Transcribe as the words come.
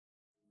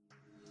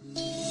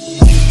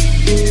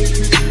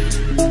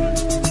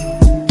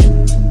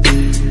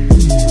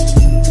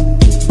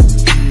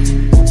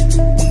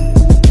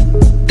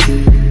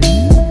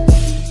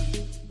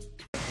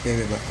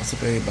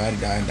everybody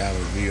dying down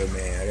with video,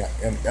 man.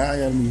 I got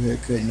a new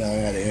haircut, you know, I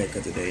had a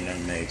haircut today,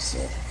 nothing next, so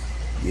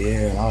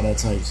yeah, and all that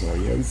type. So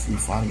yeah, we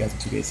finally got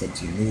the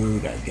 2K17 new,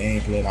 got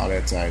gameplay and all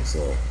that type.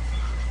 So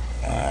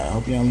I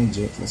hope y'all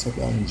enjoy. Let's hope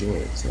y'all enjoy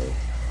it. So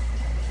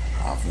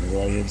I'm gonna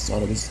go ahead and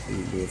start this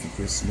video for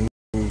Chris Smooth.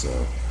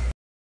 So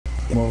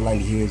you more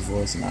likely hear his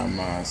voice and not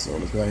mine. So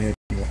let's go ahead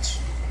and watch.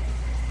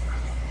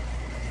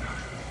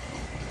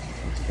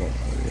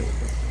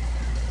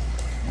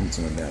 I'm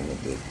turning down a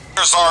little bit.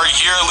 Here's our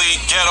yearly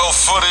ghetto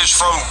footage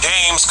from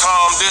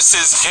Gamescom. This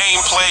is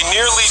gameplay,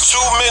 nearly 2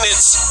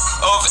 minutes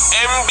of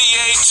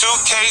NBA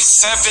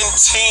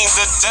 2K17,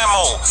 the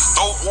demo.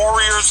 The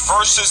Warriors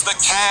versus the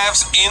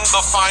Cavs in the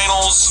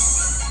finals.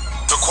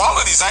 The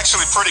quality is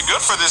actually pretty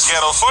good for this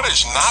ghetto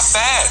footage. Not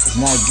bad. It's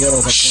not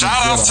ghetto.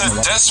 Shout out to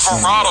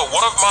Desperado,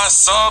 one of my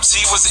subs.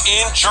 He was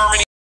in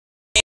Germany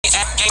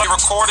at game. He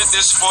recorded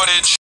this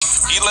footage.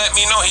 He let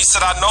me know. He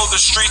said, I know the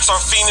streets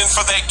are fiending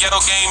for that ghetto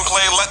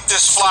gameplay. Let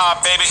this fly,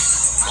 baby.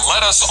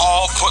 Let us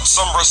all put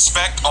some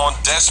respect on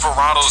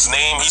Desperado's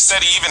name. He said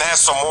he even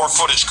has some more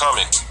footage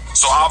coming.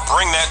 So I'll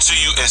bring that to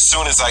you as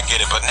soon as I get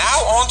it. But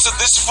now on to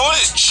this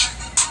footage.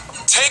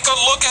 Take a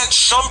look at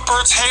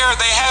Shumpert's hair.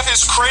 They have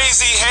his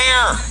crazy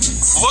hair.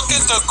 Look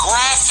at the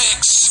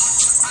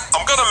graphics.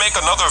 I'm going to make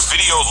another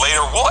video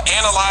later. We'll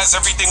analyze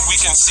everything we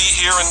can see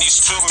here in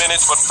these 2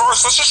 minutes. But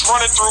first, let's just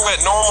run it through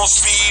at normal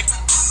speed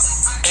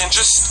and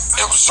just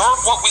observe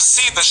what we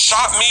see. The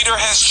shot meter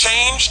has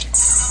changed.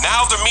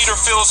 Now the meter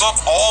fills up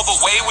all the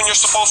way when you're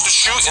supposed to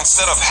shoot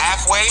instead of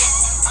halfway.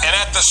 And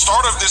at the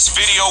start of this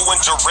video, when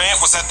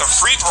Durant was at the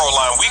free throw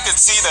line, we could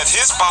see that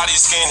his body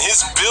scan,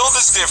 his build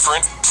is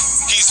different.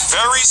 He's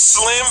very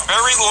slim,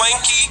 very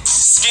lanky,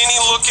 skinny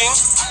looking.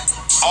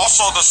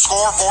 Also, the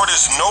scoreboard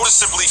is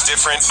noticeably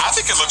different. I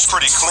think it looks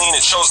pretty clean.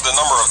 It shows the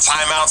number of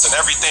timeouts and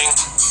everything.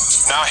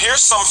 Now,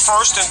 here's some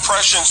first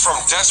impressions from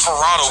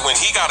Desperado when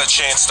he got a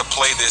chance to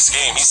play this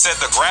game. He said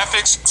the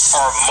graphics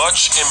are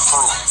much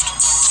improved.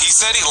 He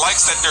said he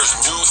likes that there's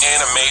new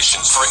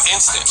animations. For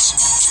instance,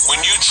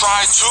 when you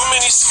try too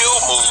many skill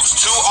moves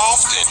too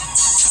often,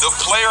 the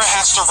player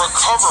has to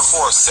recover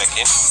for a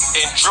second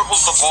and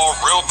dribbles the ball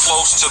real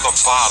close to the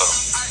bottom.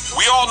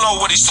 We all know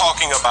what he's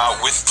talking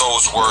about with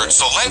those words,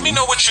 so let me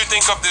know what you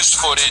think of this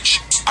footage.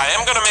 I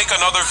am going to make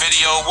another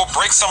video. We'll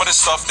break some of this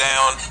stuff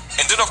down.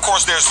 And then, of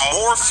course, there's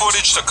more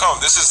footage to come.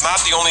 This is not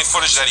the only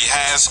footage that he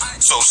has,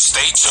 so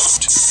stay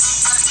tuned.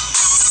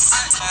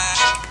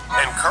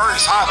 And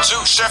Curry's hot, too.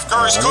 Chef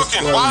Curry's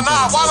cooking. Why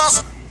not? Why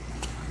not?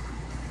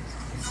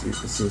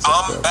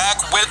 I'm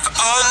back with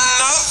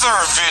another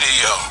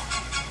video.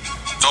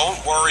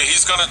 Don't worry,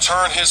 he's going to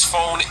turn his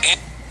phone in.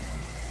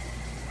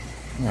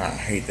 I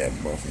hate that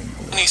buffing.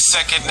 Any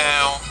second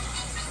now.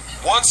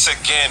 Once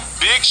again,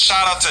 big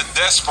shout out to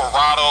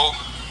Desperado,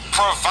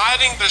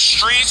 providing the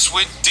streets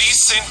with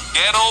decent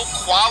ghetto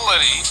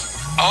quality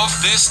of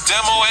this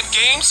demo at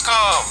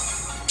Gamescom.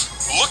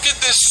 Look at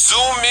this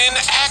zoom in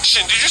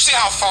action. Did you see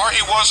how far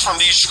he was from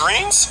these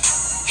screens?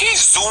 He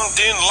zoomed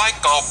in like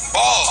a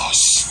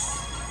boss.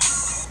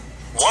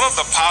 One of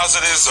the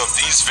positives of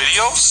these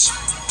videos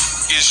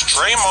is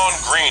Draymond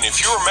Green.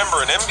 If you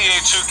remember in NBA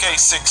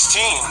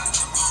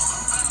 2K16,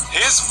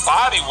 his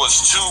body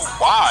was too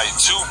wide,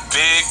 too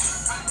big.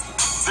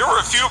 There were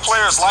a few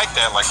players like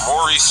that, like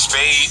Maurice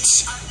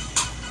Spades.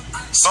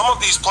 Some of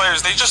these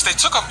players, they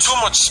took up too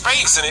much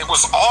space and it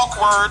was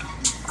awkward.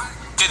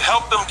 It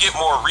helped them get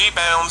more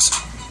rebounds.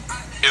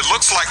 It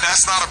looks like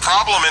that's not a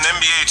problem in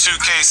NBA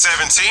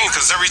 2K17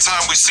 because every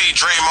time we see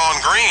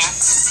Draymond Green,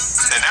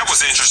 and that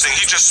was interesting,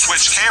 he just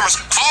switched cameras.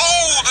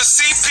 Oh, the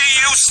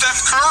CPU,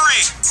 Steph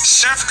Curry.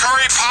 Chef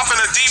Curry popping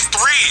a deep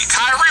three.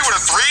 Kyrie with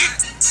a three,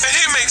 and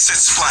he makes it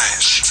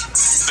splash.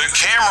 The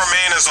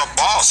cameraman is a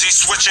boss. He's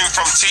switching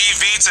from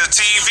TV to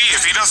TV.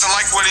 If he doesn't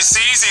like what he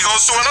sees, he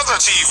goes to another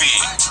TV.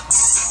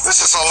 This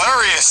is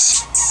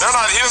hilarious.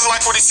 He doesn't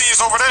like what he sees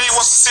over there. He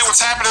wants to see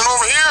what's happening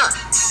over here.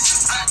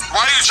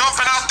 Why are you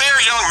jumping out there,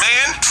 young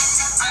man?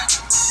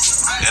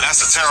 And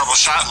that's a terrible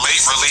shot,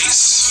 late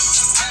release.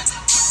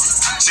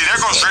 See, there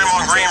goes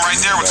Draymond Green right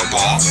there with the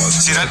ball.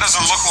 See, that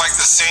doesn't look like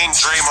the same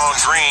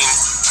Draymond Green.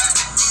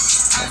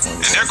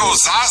 And there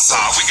goes Zaza.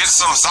 We get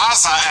some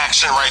Zaza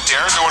action right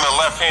there, doing a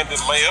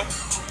left-handed layup.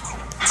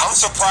 I'm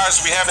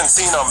surprised we haven't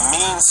seen a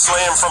mean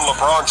slam from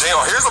LeBron James.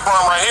 Oh, here's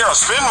LeBron right here, a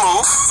spin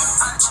move.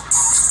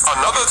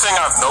 Another thing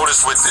I've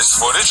noticed with this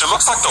footage, it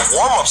looks like the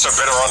warm-ups are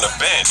better on the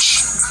bench.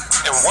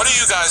 And what do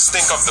you guys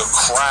think of the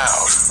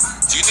crowd?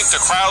 Do you think the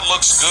crowd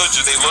looks good?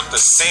 Do they look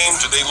the same?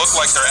 Do they look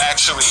like they're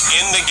actually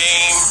in the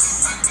game?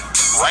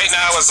 Right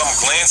now, as I'm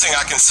glancing,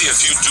 I can see a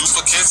few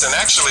duplicates. And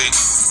actually,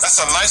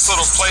 that's a nice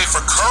little play for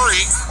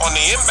Curry on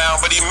the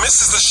inbound, but he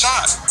misses the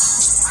shot.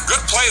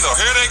 Good play, though.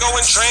 Here they go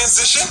in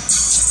transition.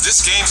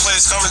 This gameplay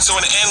is coming to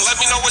an end. Let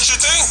me know what you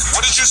think.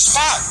 What did you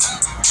spot?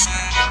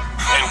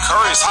 And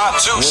Curry's hot,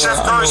 too. Yeah, Chef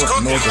Curry's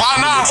cooking.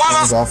 Why not? Why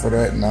not? Off of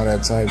that and all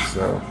that type,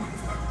 so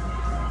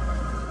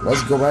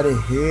let's go right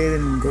ahead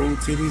and go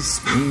to these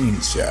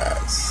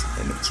screenshots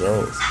and the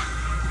trolls.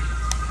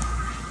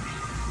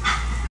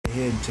 Go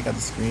ahead and check out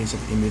the screenshot of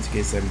NBA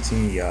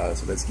 2K17, y'all.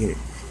 So let's get it.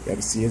 Y'all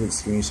can see it's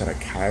a screenshot of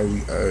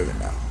Kyrie Irving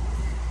now.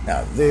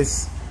 Now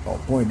this, on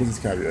point, this is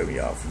Kyrie Irving,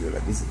 y'all. For real,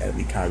 like this is gotta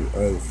be Kyrie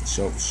Irving for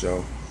sure, for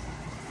sure.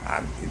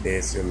 I'm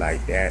there's shit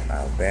like that.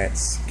 Now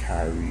that's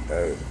Kyrie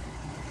Irving.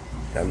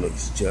 That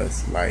looks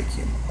just like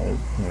him, on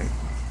point.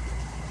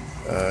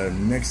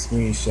 Next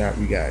screenshot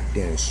we got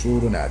Dennis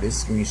Schroeder. Now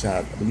this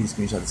screenshot, I believe this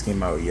screenshot just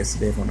came out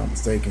yesterday if I'm not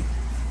mistaken.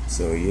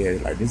 So yeah,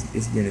 like this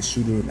Dennis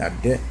Schroeder. Now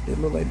that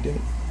look like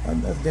Dennis.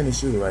 That's Dennis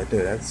Schroeder right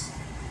there. That's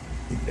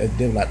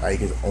Dennis like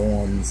his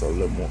arms a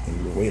little more,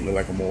 the weight look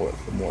like a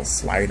more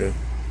slighter,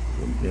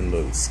 a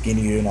little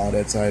skinnier and all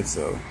that type.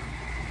 So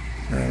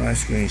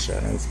nice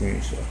screenshot. Nice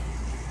screenshot.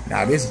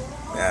 Now this,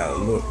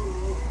 look,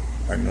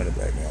 I know the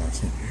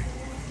background.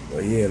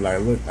 But yeah, like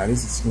look, now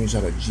this is a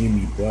screenshot of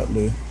Jimmy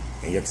Butler.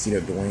 And you can see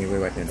that Dwayne Wade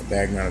right there in the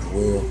background as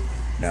well.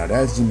 Now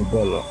that's Jimmy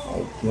Butler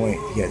on point.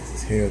 He has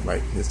his hair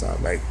like his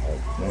hairstyle like on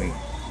point.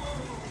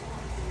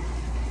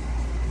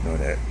 You know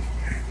that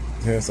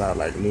his hairstyle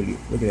like literally.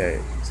 Look at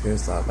that. His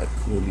hairstyle like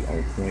clearly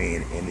on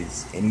point, and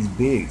he's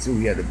big too.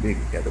 He got the big.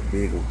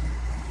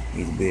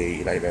 He's big.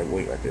 He like that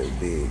weight right there is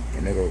big.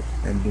 And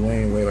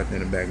Dwayne Wade right there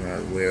in the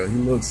background as well. He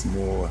looks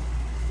more,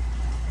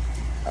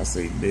 I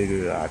say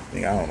bigger. I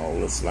don't know, a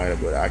little slighter,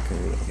 but I can't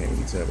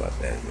really tell about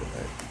that.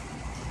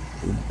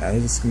 Now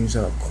here's a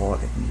screenshot of Karl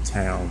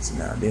Towns.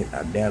 Now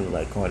that look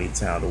like Karl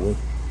Towns. The way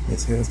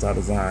his hairstyle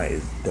design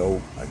is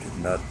dope. Like it's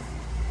nothing.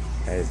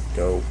 That is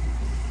dope.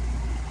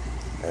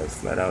 That is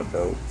flat out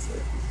dope. So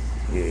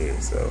yeah,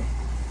 so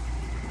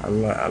I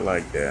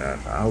like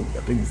that. I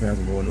think we found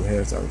some more new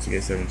hairstyles for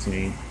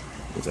 2K17,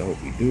 which I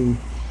hope we do.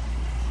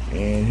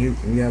 And here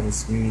we have a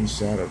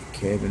screenshot of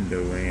Kevin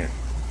Durant.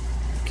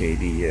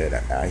 KD.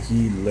 Yeah,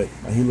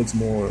 he looks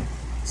more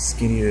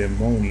skinnier and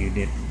bony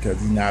because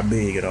he's not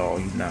big at all.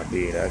 He's not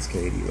big. That's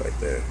KD right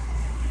there.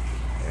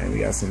 And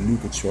we got some new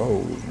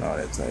controls and all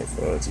that type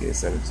for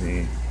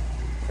 2K17.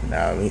 And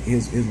now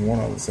here's one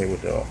I would say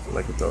with the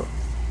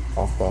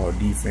off-ball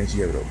defense,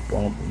 you're able to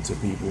bump into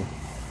people.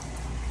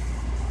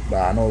 But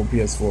I know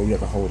PS4 you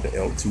have to hold the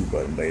L2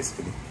 button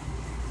basically.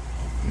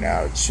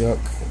 Now Chuck,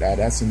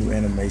 that's a new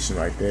animation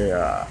right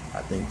there.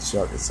 I think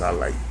Chuck is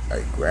like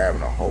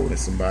grabbing or holding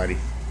somebody.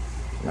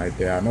 Like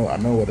that, I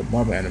know what the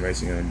bumper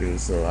animation gonna do,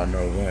 so I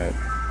know that.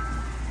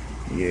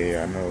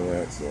 Yeah, I know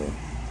that. So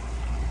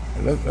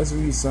let's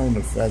read some of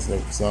the facts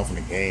that we saw from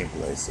the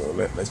gameplay. So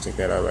let's check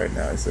that out right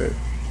now. It said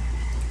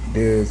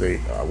there's a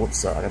whoops,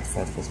 sorry, I got the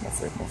phone close to my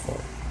face. My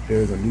fault.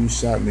 There's a new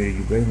shot meter.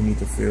 You basically need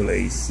to fill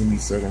a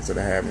semicircle instead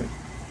of having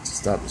to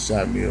stop the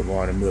shot meter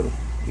bar in the middle.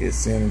 It's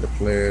saying the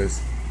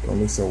players don't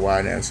look so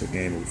wide. The actual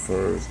game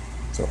refers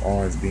to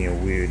arms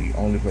being weird. You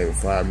only play for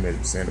 5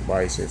 minutes, saying the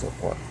body shapes are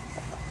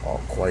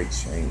quite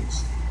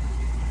changed.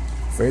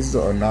 Phases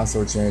are not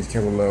so changed.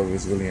 Kevin Love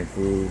is really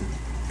improved.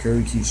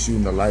 Curry keeps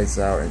shooting the lights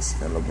out, and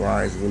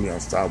LeBron is really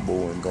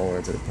unstoppable and going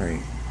into the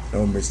paint.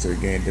 No mystery,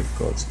 game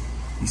difficulty.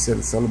 He said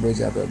the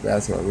celebration after a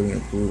basketball really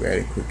improved,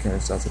 adding quick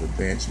camera shots to the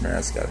bench,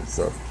 mascot, and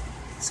stuff.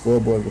 The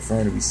scoreboard is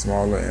preferring to be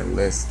smaller and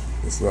less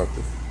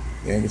disruptive.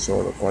 Game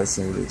controls are quite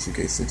similar to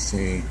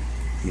 2K16.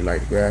 He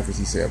liked graphics.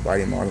 He said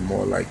body model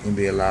more like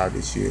NBA Live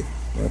this year.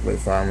 When I played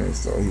 5 minutes,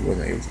 so he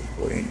wasn't able to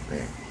record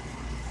anything.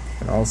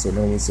 And also,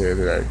 no one says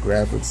that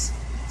graphics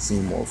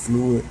seem more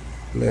fluid.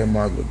 Player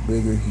model look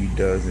bigger. He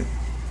does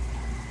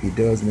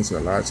mention a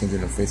lot of changes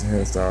in the face and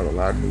hairstyle, a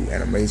lot of new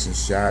animation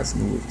shots,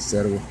 moves,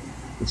 etc.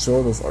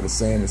 Controllers are the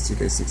same as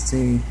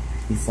 2K16.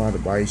 He found the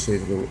body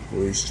shapes a little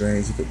really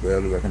strange. He could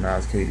barely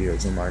recognize KD or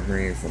Draymond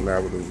Green from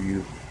lateral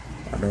view.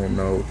 I don't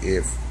know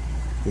if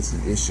it's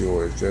an issue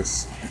or it's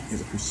just his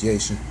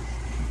appreciation.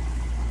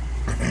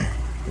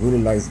 Really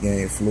likes the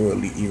game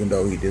fluidly, even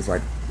though he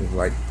dislikes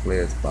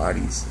players'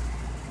 bodies,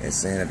 and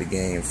saying that the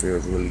game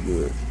feels really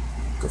good.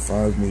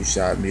 Confirms new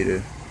shot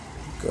meter.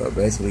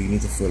 Basically, you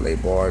need to fill a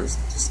bar to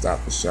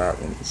stop the shot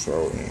when the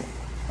control end.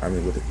 I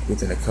mean,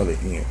 within the color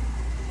end.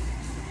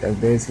 That's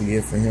basically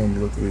it for him. He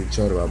looked really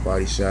chilled about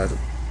body shots,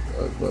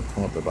 but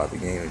pumped about the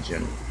game in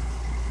general.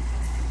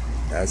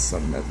 That's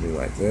something that's new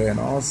right there. And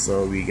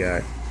also, we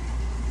got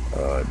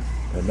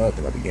another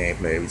thing about the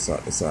gameplay. We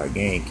saw a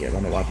game kit. I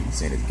don't know why people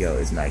saying it's ghetto.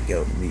 It's not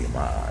ghetto to me in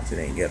my eyes. It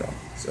ain't ghetto.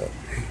 So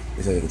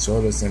it says the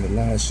controller send the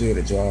last shit.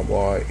 The jaw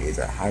bar is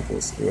a hyper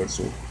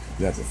spiritual.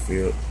 You have to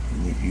feel.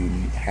 You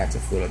have to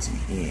feel it to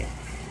the end.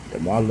 The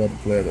model of the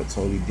players are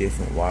totally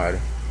different, wider.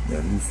 You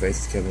know, new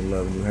faces, Kevin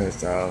Love, new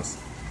hairstyles.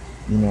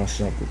 You know,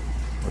 Shumpert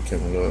or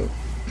Kevin Love.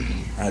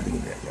 I do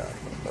that,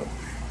 y'all.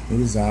 New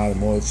design,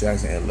 more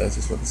attraction, and less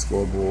is for the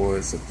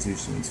scoreboard,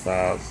 substitutions,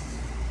 fouls,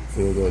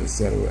 field goals,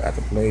 etc.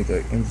 After play, the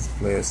emphasis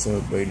players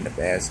celebrating the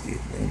basket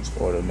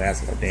or the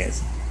mascot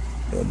dancing.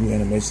 The new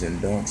animation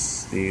and dunks,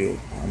 steals.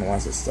 I don't know why I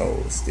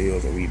said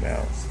steals or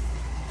rebounds.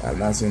 I have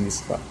not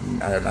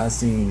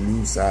seen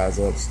new size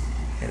ups,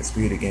 and the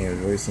speed of the game is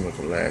very similar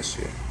to last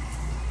year.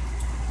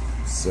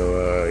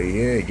 So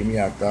yeah, give me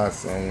your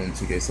thoughts on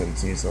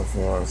 2K17 so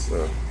far.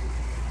 So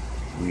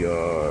we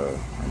are,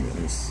 let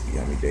me see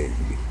how many days.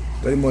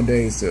 30 more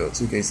days till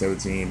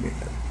 2K17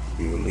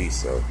 be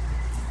released. So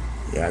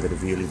Yeah, after the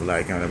video, leave a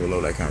like, comment down below,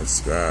 like, comment,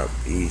 subscribe.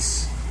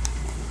 Peace.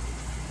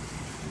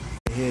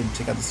 Go ahead and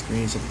check out the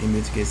screenshot of the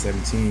NBA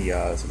 2K17,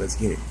 y'all. So let's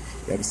get it.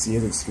 Y'all can see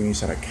here's a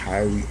screenshot of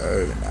Kyrie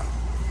Irving now.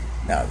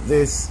 Now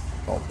this,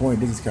 on point,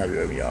 this is Kyrie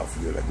Irving, y'all. For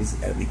real, like this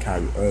is actually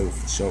Kyrie Irving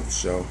for sure, for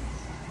sure.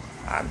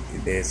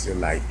 There's shit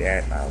like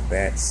that. Now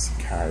that's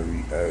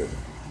Kyrie Irving.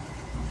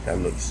 That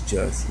looks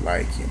just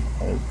like him,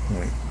 on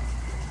point.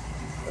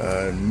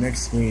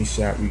 Next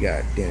screenshot we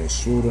got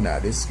Dennis Schroeder. Now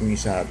this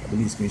screenshot, I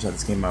believe the screenshot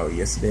just came out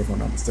yesterday if I'm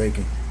not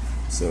mistaken.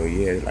 So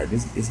yeah, like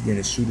this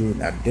Dennis Schroeder.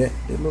 Now that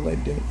look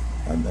like Dennis.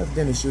 That's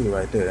Dennis Schroeder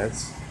right there.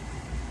 That's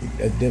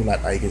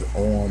definitely like his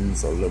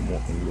arms are a little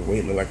more, the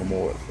weight look like a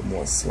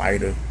more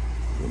slighter,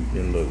 a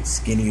little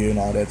skinnier and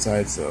all that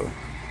type. So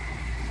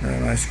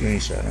nice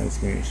screenshot, nice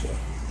screenshot.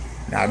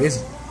 Now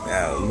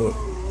look,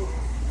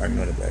 I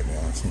know the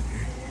background.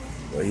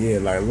 But yeah,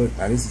 like look,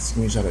 now this is a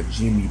screenshot of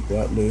Jimmy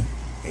Butler,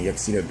 and you can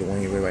see that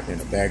Dwayne Wade right there in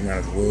the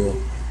background as well.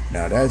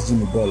 Now that's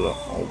Jimmy Butler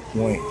on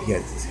point. He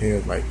has his hair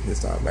like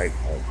hairstyle like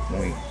on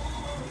point.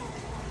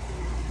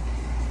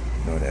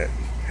 You know that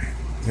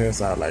his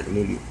hairstyle like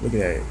literally, look at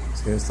that.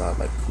 His hairstyle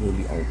like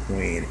clearly on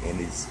point, and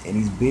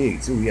he's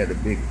big too. He got the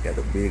big.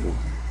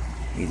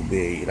 He's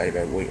big. He like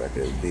that weight right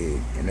there is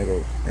big. And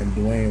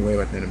Dwayne Wade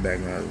right there in the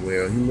background as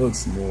well. He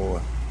looks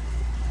more,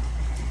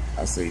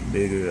 I say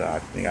bigger. I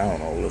don't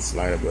know, a little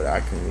slighter, but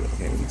I can't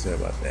really tell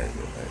about that.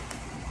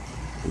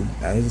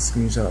 Now here's a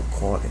screenshot of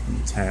Karl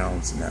Anthony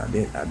Towns. Now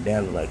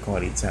that look like Karl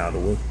Anthony Towns. The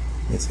way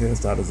his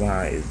hairstyle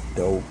design is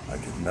dope. Like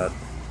it's nothing.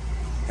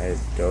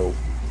 That's dope.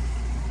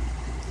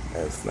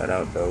 That's flat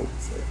out dope.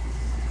 So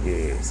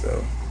yeah,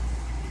 so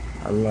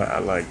I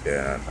like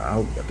that.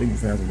 I think we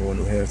found some more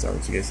new hairstyles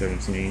with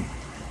 2K17,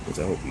 which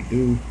I hope we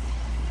do.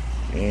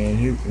 And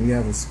here we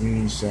have a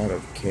screenshot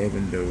of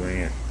Kevin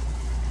Durant.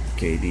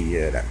 KD,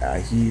 yeah,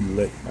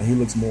 he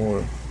looks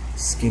more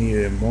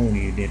skinnier and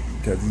bony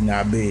because he's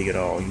not big at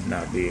all. He's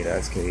not big.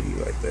 That's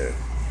KD right there.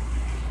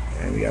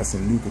 And we got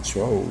some new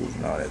controls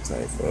and all that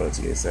type for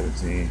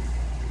 2K17.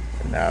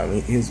 And now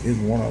here's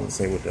one I would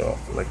say with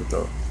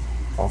the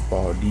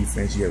off-ball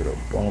defense, you have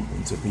to bump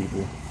into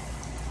people.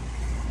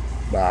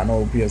 But I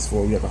know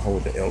PS4 you have to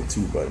hold the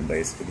L2 button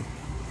basically.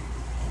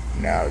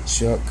 Now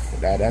Chuck,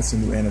 that's a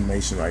new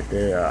animation right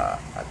there.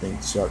 I think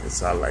Chuck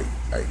is like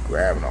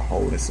grabbing or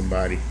holding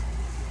somebody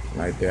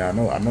right there. I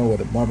know what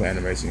the bumper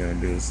animation is gonna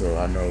do, so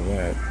I know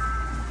that.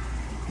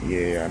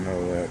 Yeah, I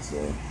know that.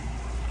 So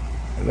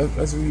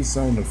let's read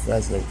some of the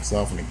facts that we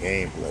saw from the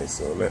gameplay.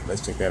 So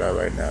let's check that out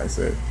right now. It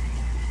said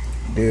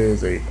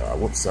there's a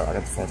whoops, sorry, I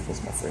got the front to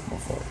my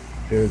fault.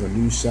 There's a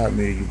new shot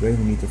meter. You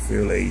basically need to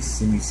fill a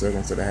semicircle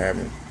instead of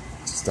having to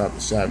stop the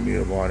shot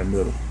meter bar in the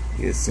middle.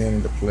 It's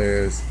saying the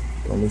players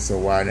don't look so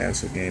wide in the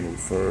actual game.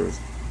 Refers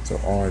to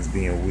arms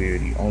being weird.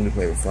 He only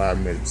played for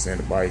 5 minutes, saying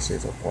the body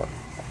shapes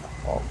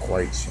are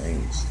quite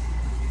changed.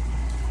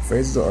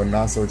 Faces are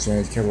not so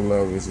changed. Kevin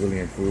Love is really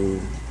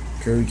improved.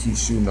 Curry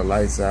keeps shooting the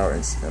lights out,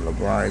 and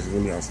LeBron is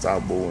really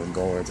unstoppable and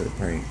going into the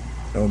paint.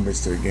 No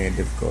mystery, gain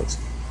difficulty.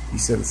 He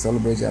said the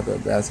celebration after a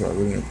basketball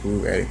really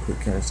improved, adding quick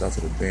camera shots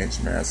to the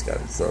bench, mascot,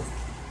 and stuff.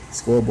 The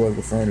scoreboard is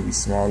confirmed to be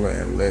smaller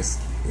and less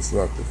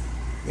disruptive.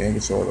 Game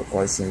controls are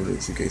quite similar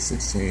to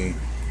 2K16.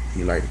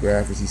 He liked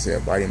graphics. He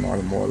said body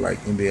model more like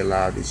NBA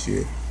Live this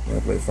year. When I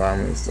played 5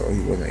 minutes, so he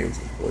wasn't able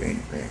to record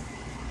anything.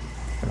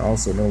 And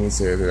also, no one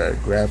said that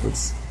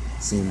graphics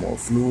seem more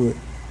fluid.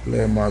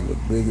 Player model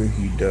look bigger.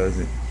 He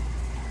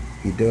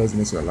does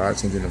mention a lot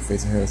of changes in the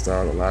face and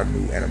hairstyle, a lot of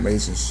new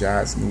animations,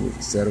 shots, moves,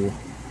 etc.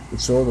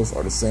 Controllers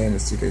are the same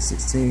as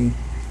 2K16.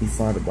 He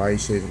found the body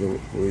shapes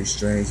really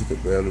strange. He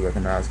could barely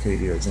recognize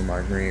KD or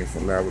Draymond Green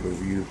from lateral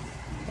view.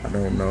 I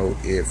don't know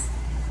if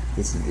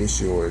it's an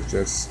issue or it's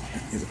just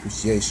his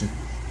appreciation.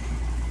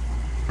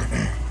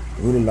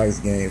 Really likes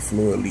the game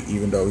fluidly,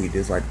 even though he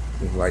dislikes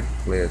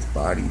players'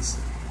 bodies,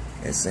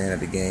 and saying that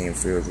the game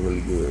feels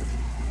really good.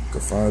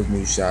 Confirms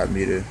new shot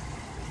meter.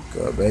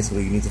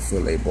 Basically, you need to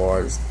fill a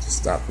bar to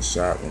stop the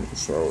shot when the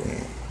control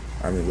end.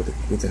 I mean,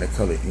 within the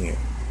color end.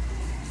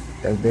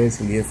 That's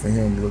basically it for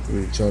him. Look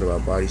really chilled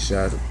about body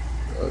shots,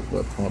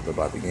 but pumped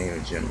about the game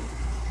in general.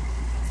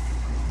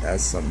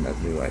 That's something that's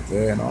new right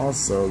there. And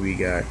also, we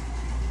got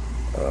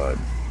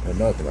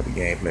another thing about the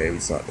gameplay. We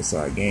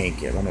saw a game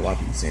kit. I don't know why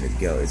people saying it's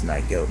ghetto. It's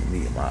not ghetto to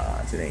me in my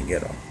eyes. It ain't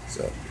ghetto.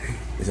 So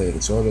it says the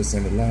controller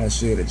saying the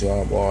last year the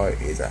jaw bar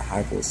is a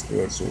hyper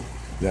spiritual.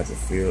 You have to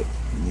feel.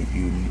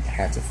 You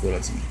have to feel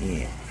it to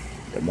the end.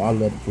 The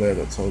model of the players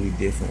are totally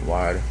different,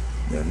 wider.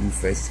 You know, new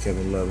faces,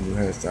 Kevin Love, new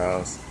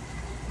hairstyles.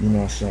 You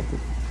know, Shumpert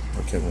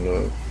or Kevin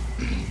Love.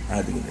 I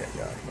had to get that,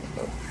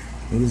 y'all.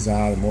 New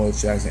designs, more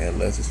attraction, and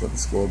less is for the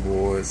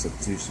scoreboard,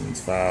 substitutions,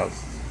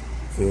 fouls,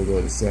 field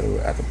goals,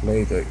 etc. After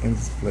play, the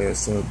emphasis players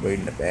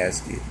celebrating the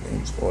basket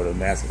or the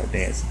mascot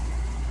dancing.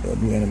 The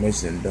new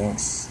animation and dunks,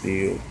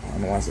 steals. I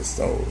don't know why I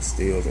said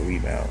steals or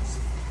rebounds.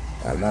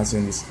 I have not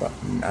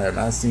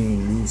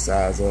seen new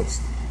size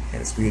ups,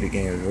 and the speed of the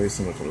game is very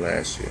similar to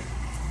last year.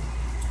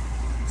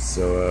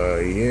 So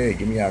yeah,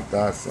 give me your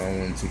thoughts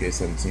on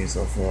 2K17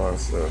 so far.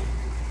 So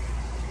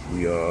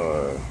We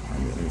are,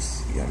 let me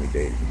see how many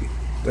days.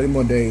 30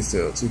 more days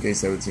till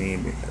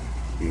 2K17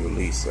 be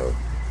released. So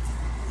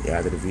yeah,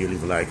 after the video,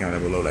 leave a like,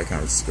 comment down below, like,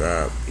 comment,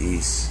 subscribe.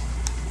 Peace.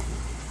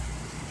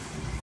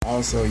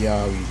 Also,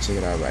 y'all, you check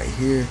it out right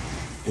here.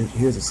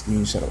 Here's a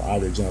screenshot of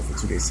either jump for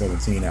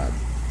 2K17 out.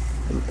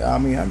 I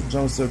mean, the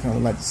jump still kind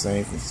of like the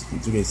same from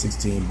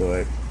 2K16,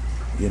 but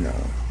you know,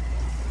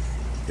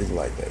 it's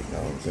like that. You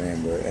know what I'm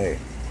saying? But hey,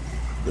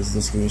 this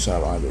is a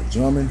screenshot of either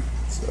jumping.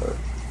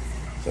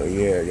 So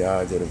yeah,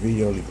 y'all did a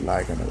video. Leave a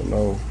like down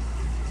below.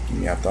 Give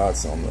me your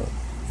thoughts on the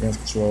fence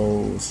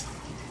controls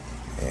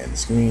and the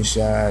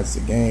screenshots,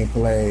 the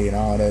gameplay, and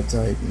all that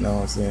type. You know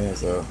what I'm saying?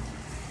 So.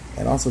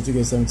 And also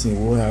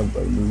 2K17 will have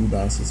a new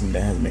rebound system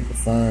that hasn't been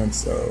confirmed.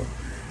 So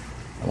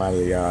I'm out of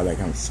here, y'all. Like,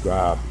 comment,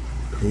 subscribe.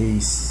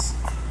 Peace.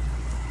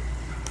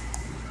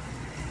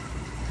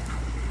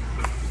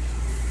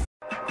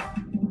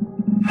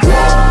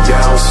 Walk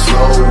down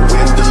slow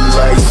when the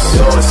lights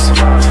on.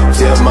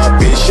 Tell my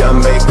bitch I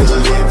make a